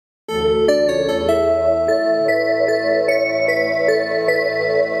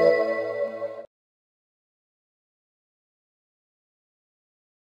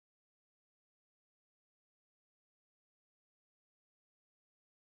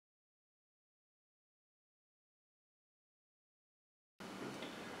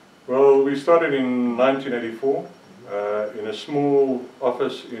Well, we started in 1984 in a small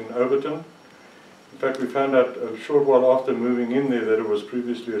office in Overton. In fact, we found out a short while after moving in there that it was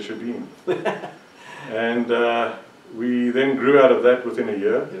previously a shebeen. And we then grew out of that within a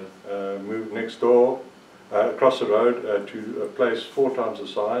year, moved next door, across the road to a place 4 times the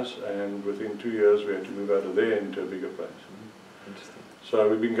size, and within 2 years we had to move out of there into a bigger place. Interesting. So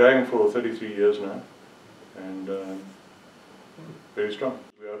we've been going for 33 years now, and very strong.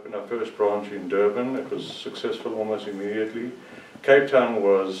 We opened our first branch in Durban. It was successful almost immediately. Cape Town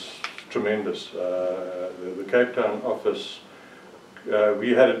was tremendous. The Cape Town office,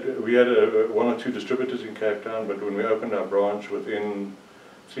 we had 1 or 2 distributors in Cape Town, but when we opened our branch, within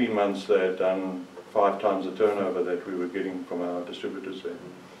 3 months they had done 5 times the turnover that we were getting from our distributors there.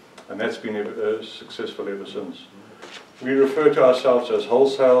 And that's been successful ever since. We refer to ourselves as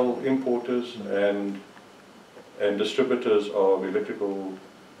wholesale importers and distributors of electrical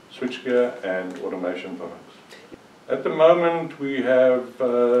switchgear and automation products. At the moment we have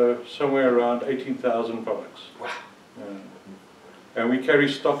somewhere around 18,000 products. Wow. And we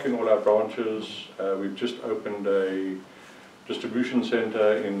carry stock in all our branches. We've just opened a distribution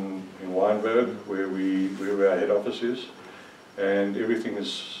center in Berg, where our head office is, and everything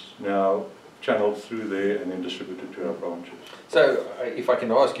is now channeled through there and then distributed to our branches. So, if I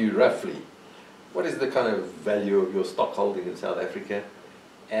can ask you roughly, what is the kind of value of your stock holding in South Africa,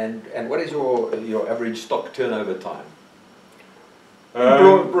 and what is your average stock turnover time?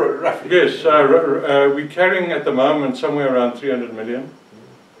 Roughly. Yes, we're carrying at the moment somewhere around 300 million,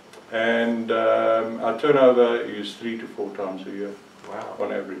 and our turnover is 3 to 4 times a year. Wow.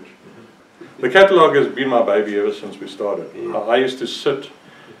 On average. The catalogue has been my baby ever since we started. I used to sit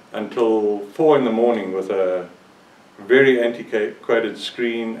until 4 in the morning with a very antiquated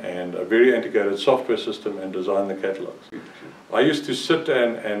screen and a very antiquated software system and design the catalogues. I used to sit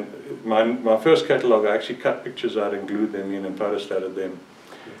and my first catalogue, I actually cut pictures out and glued them in and photostated them.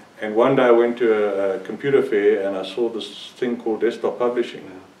 And one day I went to a computer fair and I saw this thing called desktop publishing.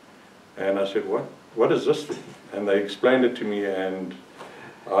 And I said, what is this thing? And they explained it to me, and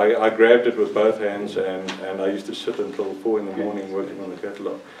I grabbed it with both hands, and I used to sit until 4 in the morning working on the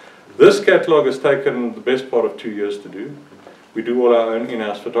catalogue. This catalogue has taken the best part of 2 years to do. We do all our own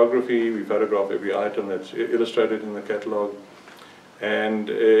in-house photography. We photograph every item that's illustrated in the catalogue. And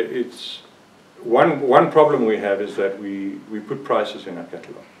it's one problem we have is that we put prices in our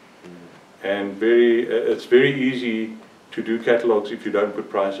catalogue. And it's very easy to do catalogues if you don't put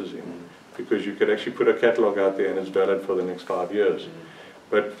prices in, because you could actually put a catalogue out there and it's valid for the next 5 years.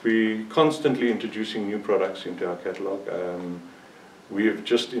 But we're constantly introducing new products into our catalogue. We have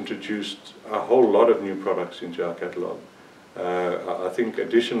just introduced a whole lot of new products into our catalogue. I think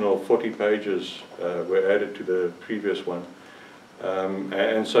additional 40 pages were added to the previous one.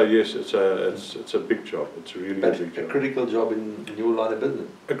 And so yes, it's a big job. It's really a big job. A critical job in your line of business.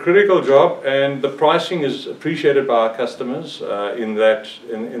 A critical job, and the pricing is appreciated by our customers. In that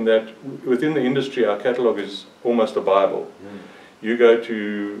within the industry, our catalogue is almost a Bible. You go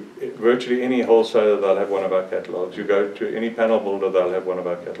to virtually any wholesaler, they'll have one of our catalogues. You go to any panel builder, they'll have one of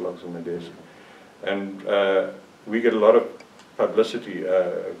our catalogues on their desk. And we get a lot of publicity.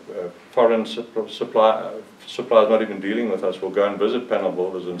 Foreign suppliers not even dealing with us will go and visit panel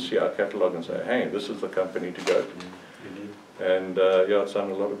builders and see our catalogue and say, hey, this is the company to go to. And yeah, it's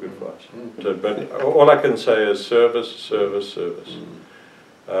done a lot of good for us. So, but all I can say is service, service, service.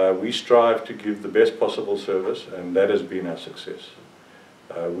 We strive to give the best possible service, and that has been our success.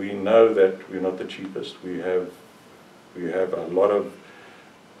 We know that we're not the cheapest. We have a lot of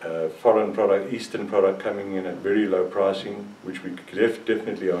foreign product, Eastern product coming in at very low pricing, which we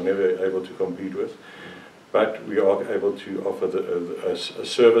definitely are never able to compete with. But we are able to offer a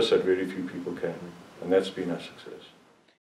service that very few people can, and that's been our success.